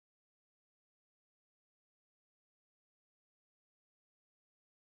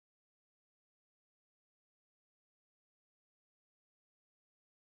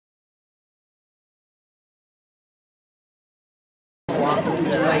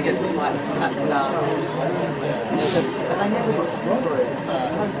They get like packed down. But they never got through it. I'm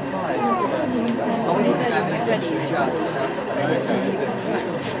so surprised. I was just going to make a shot.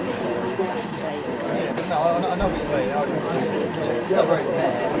 No, I know what you mean. It's not very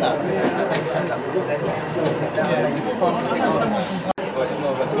fair. They turned up with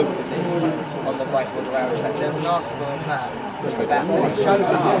on the breakable rail track. There's an article on that about what showed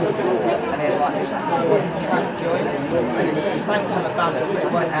up and then like this track joint and it was the same kind of balance but it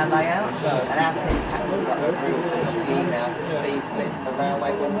weren't our layout and our team had like a real snotty email to Steve Flint, the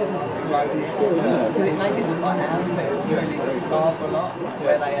railway one wrote it made it look like ours but it was really the scarf a lot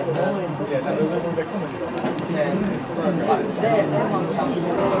where they had the their comments on that but their one comes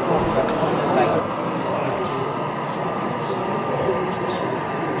from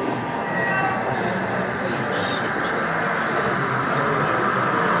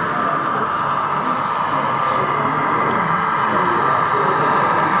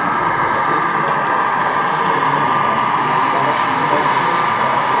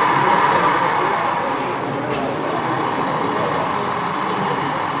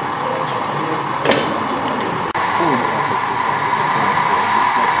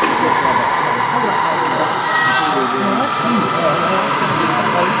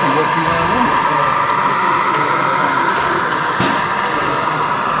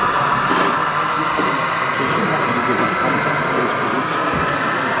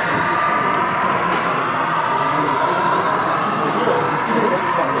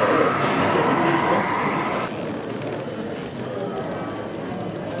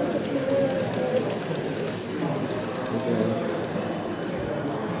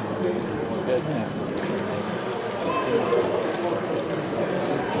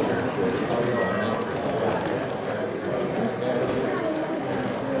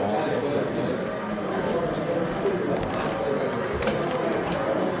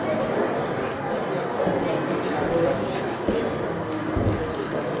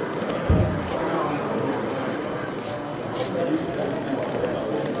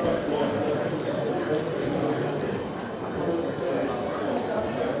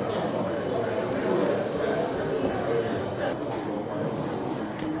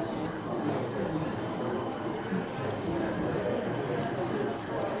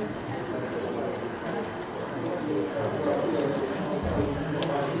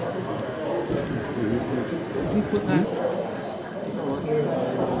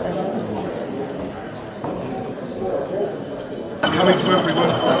Coming to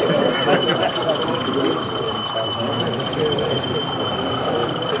everyone.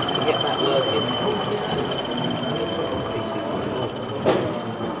 to get that working.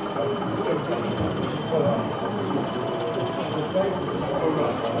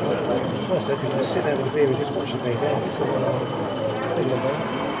 Well, so you can just sit there with a beer and just watch the video.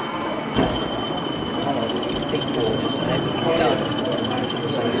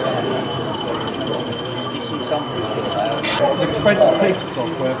 It's an expensive piece of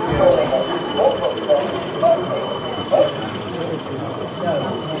software.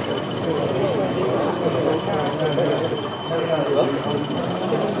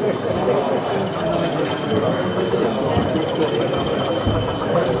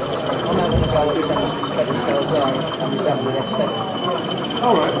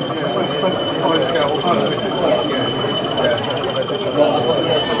 All right, yeah, that's fine scale.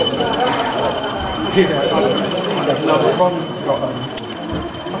 Another one got, I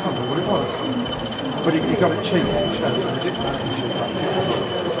can't remember what it was, but he got it cheap, ridiculously cheap.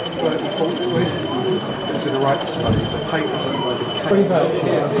 But it was in the right state, the paint was 3 vouchers, I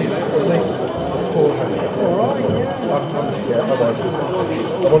think, at least 400. Alright, yeah.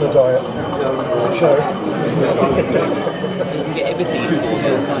 I'm on a diet. Show. You can get everything.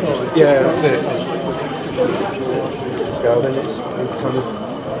 Yeah, that's it. Scale, then it's kind of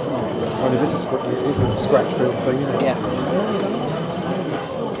is a scratch built thing, isn't it? Yeah.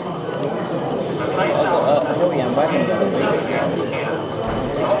 I've got a Hillian wagon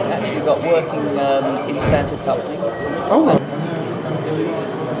actually got working in standard company. Oh, right.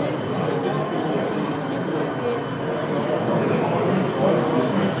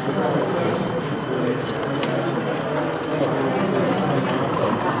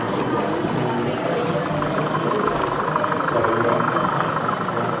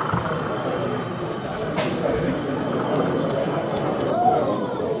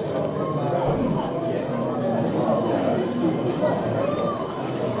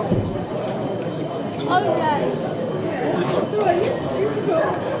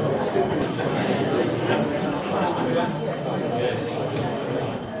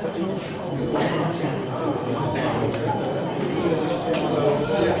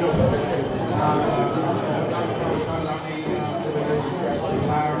 That's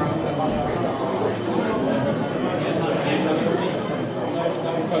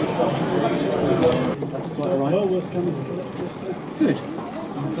quite alright. Well worth coming. Good.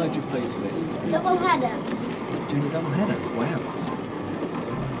 I'm glad you're pleased with it. Double header. Doing a double header. Wow.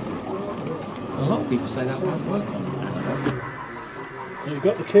 A lot of people say that won't work on. You've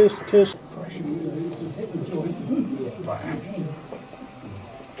got the curse.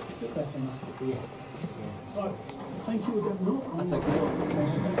 Thank you again. That's okay.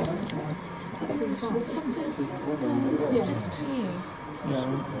 Just two.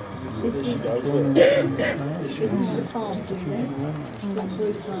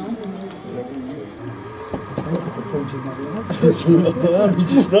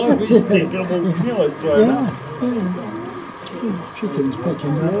 Chicken's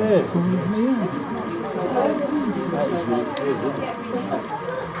picking that.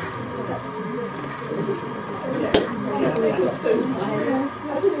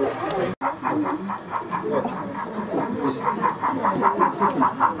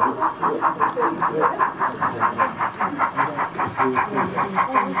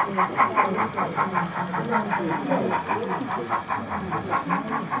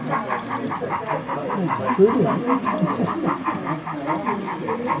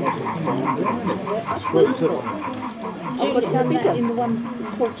 Julie's done that in the one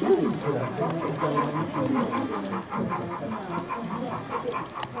before too.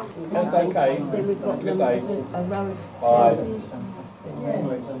 That's okay. Then we've got Good them day. as a row of Bye. houses.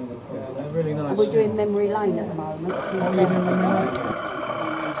 Really nice. We're doing memory lane at the moment.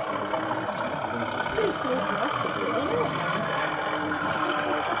 Too small for us to sit, isn't it?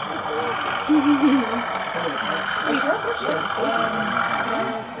 It's special.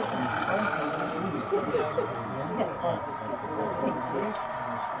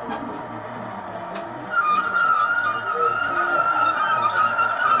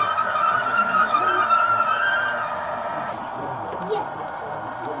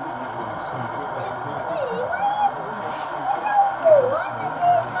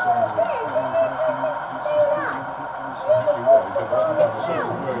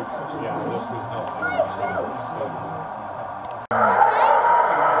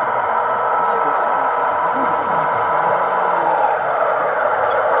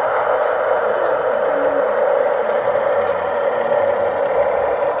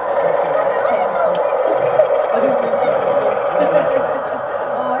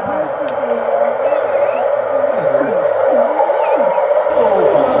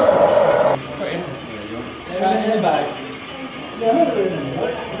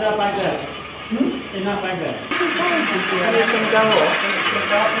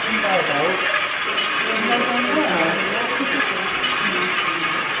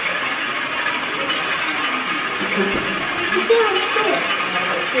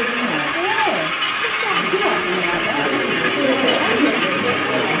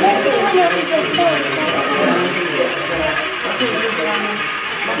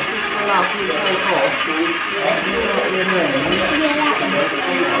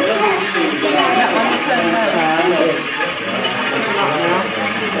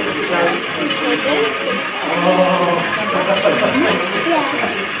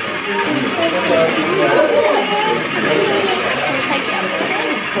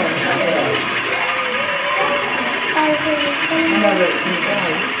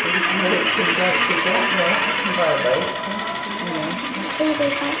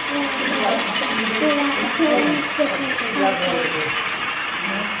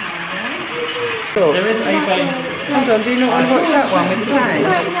 There is a base. Hold on, do you not want to watch that one with Sam?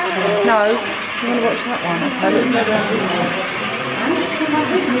 No, you want to watch that one? Okay, let's go down to this one.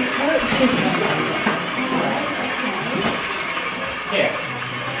 Here.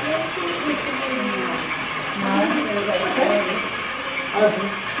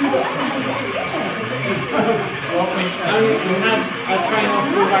 Well, we had a train off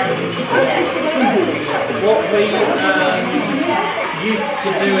the What we used to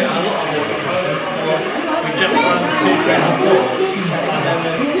do in a lot of the times was we just run 2 trains of 4 and then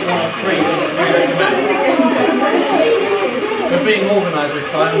there's 1 or 3 that we recommend. We're being organised this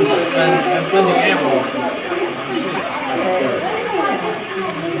time and sending everyone.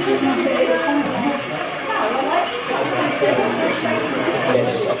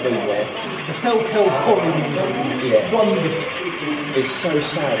 Yes, I've been there. The Felkel Quarry Museum. Yeah. Wonderful. It's so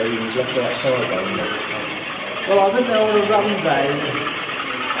sad that he was left outside though, isn't it? Well, I went there on a run day in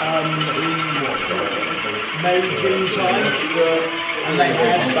May, June time, and they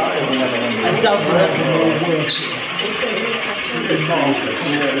had a dozen of them all working. absolutely marvellous.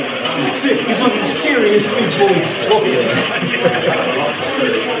 He's talking serious big boys' toys.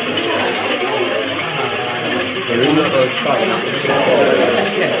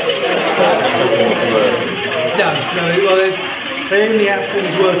 Yes. No, well, they only have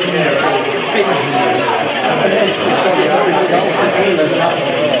things working there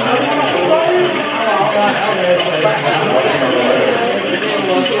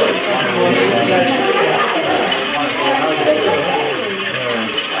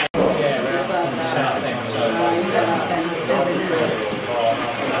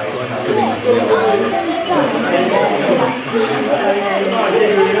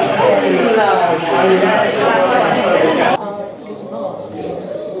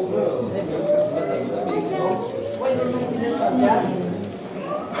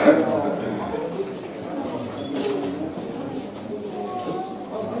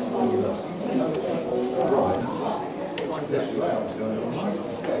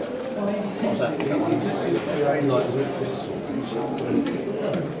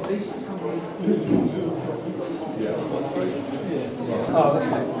Oh,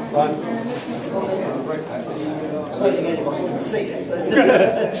 okay. Right. I don't think anyone can see it, but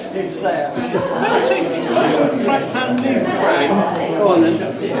it's there. £5 new frame. Go on then.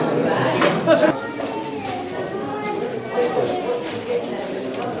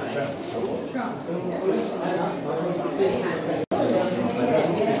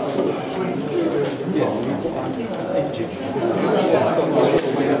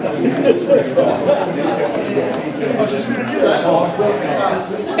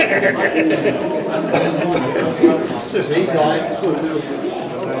 Susie, right.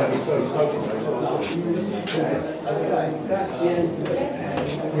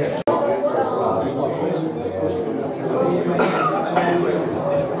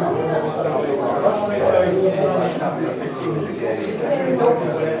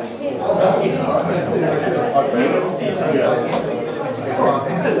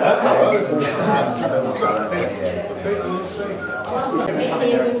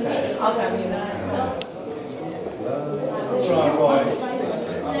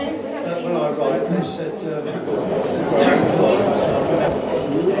 When I arrived, they said,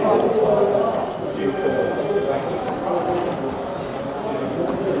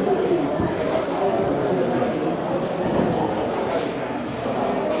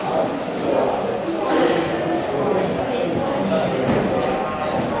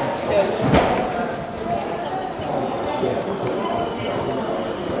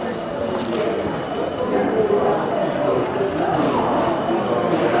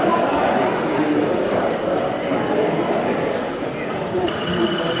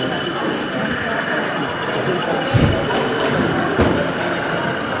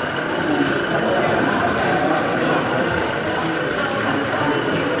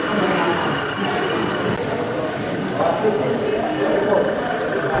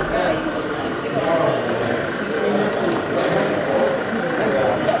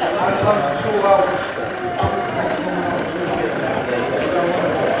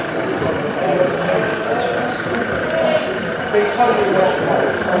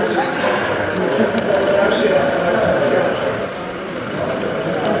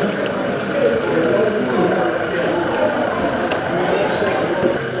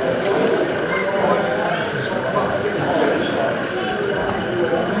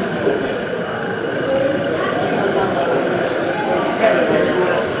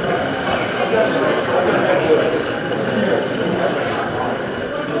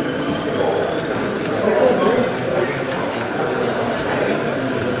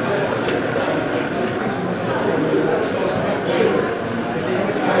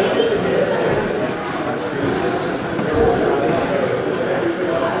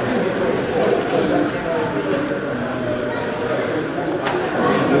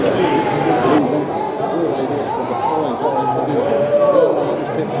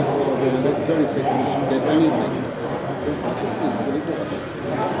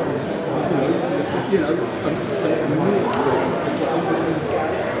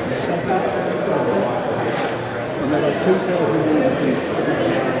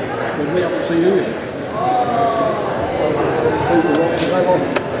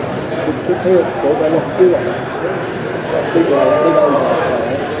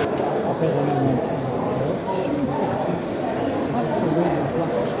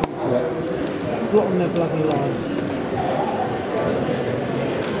 Got on their bloody lives.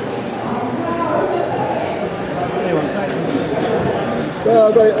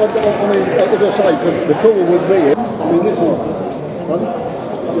 Well, I mean, as I say, the call would be, I mean, this is,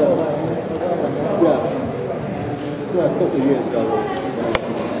 yeah. a couple of years ago,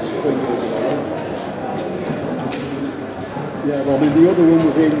 3 years ago. Yeah, well, I mean, the other one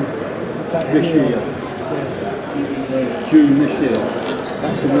was in this year, June this year.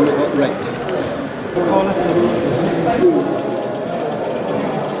 That's the one that got wrecked.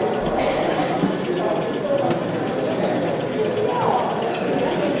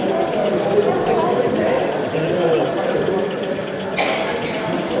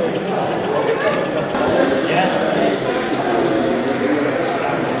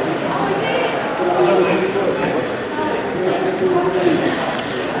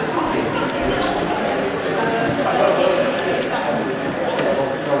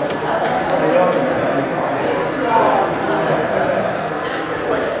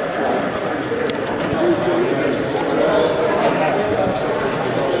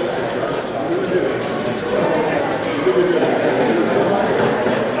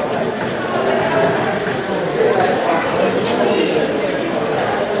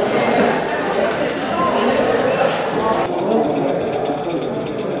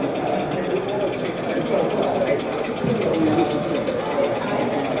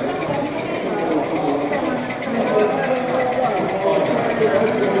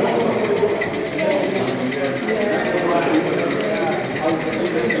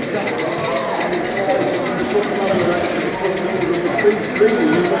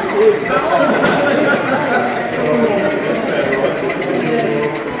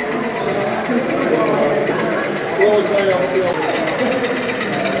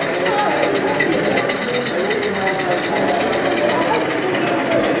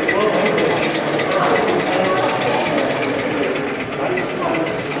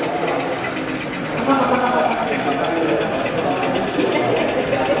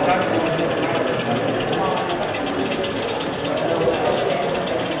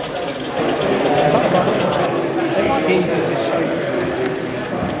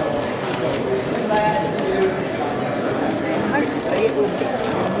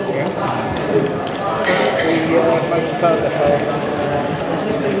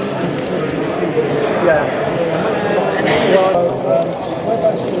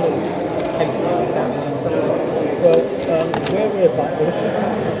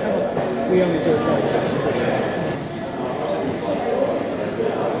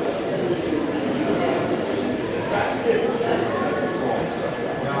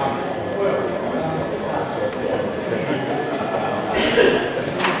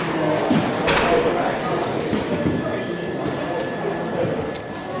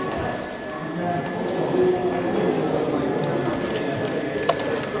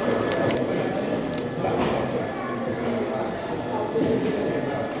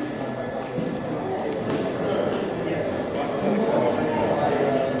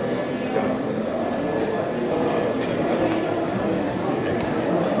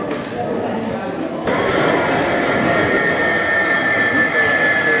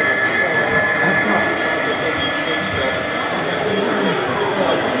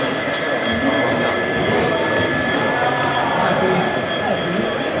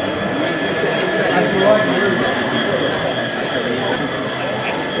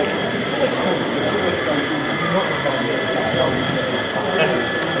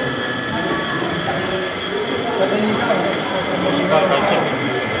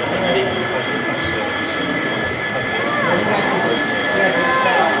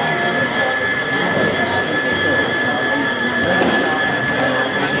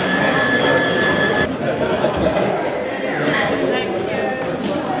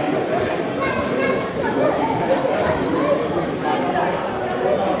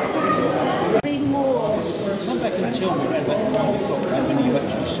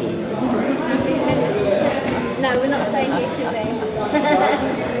 No, we're not staying here today.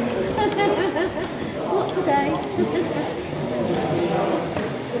 Not today.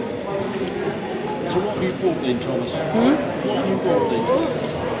 So what have you bought then, Thomas? What have you bought then?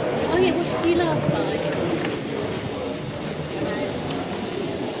 Oh yeah, what did you last buy?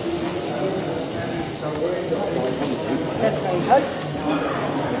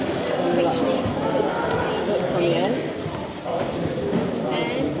 Which needs to be and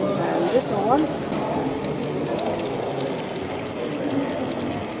this one.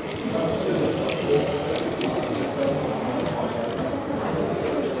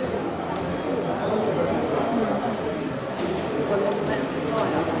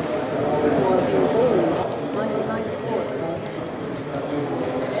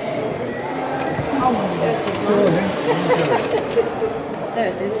 There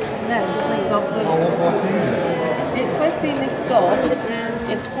it is. No, it's not golf. It's supposed to be the golf.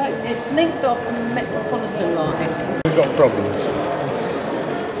 It's linked off the Metropolitan line. We've got problems.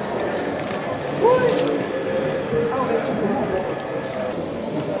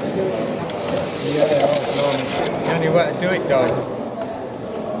 The only way to do it, guys.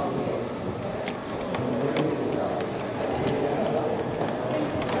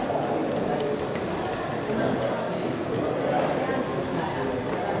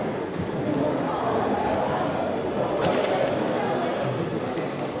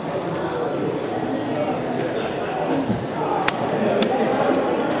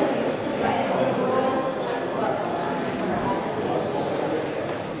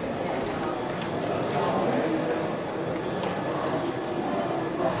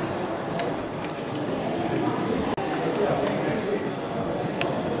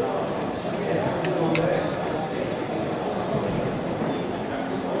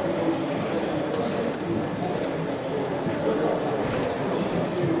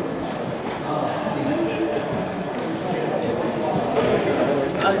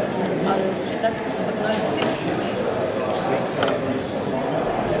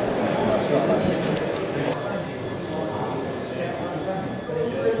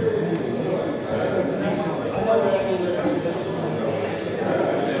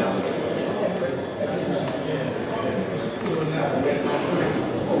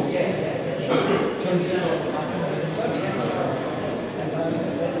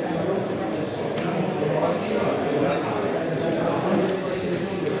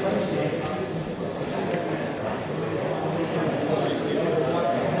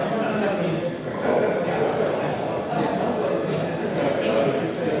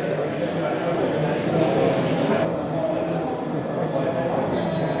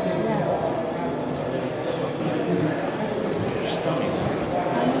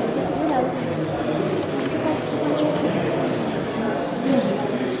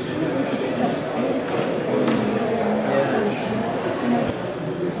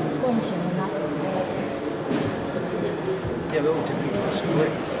 Yeah, we're all different types of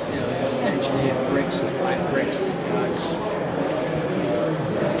brick. You know, engineered bricks, there's black bricks, It's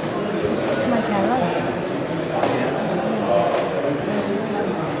my carrot.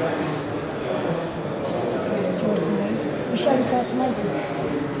 You show us how to make it.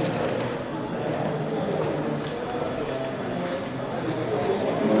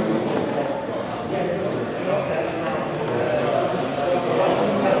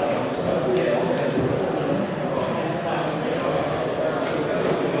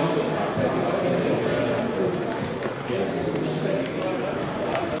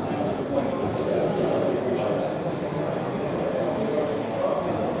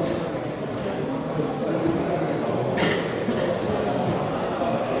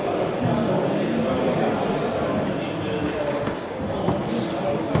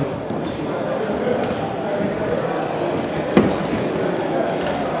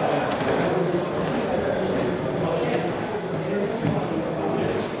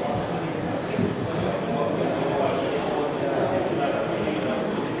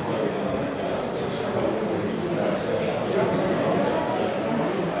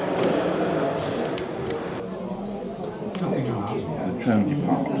 The tram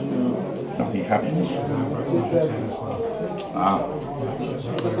departs. Nothing happens.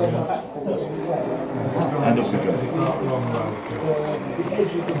 And off we go.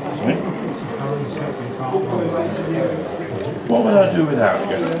 Sorry? What would I do without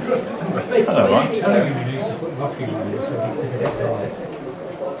you? Hello, right?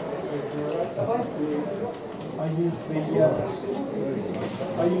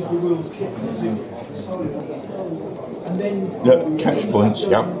 I use the wheels kit. And then The catch points,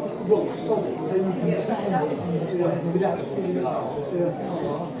 yeah.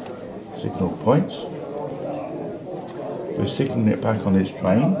 Signal points. We're signaling it back on its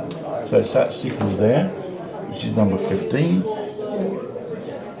train. So it's that signal there, which is number 15.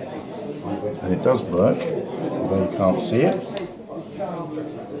 And it does work, although you can't see it.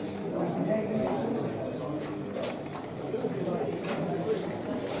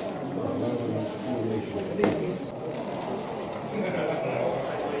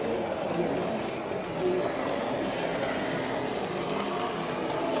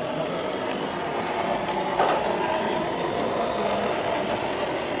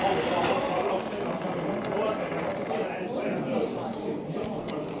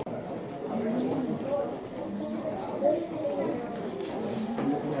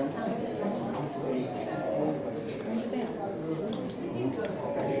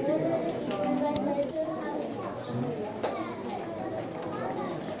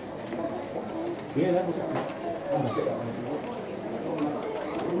 Yeah, that was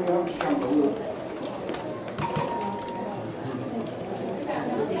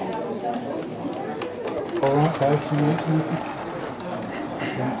closed in the next meeting.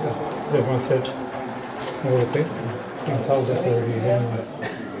 Everyone said, more of it. Being told that the review's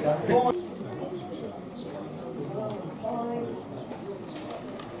anyway.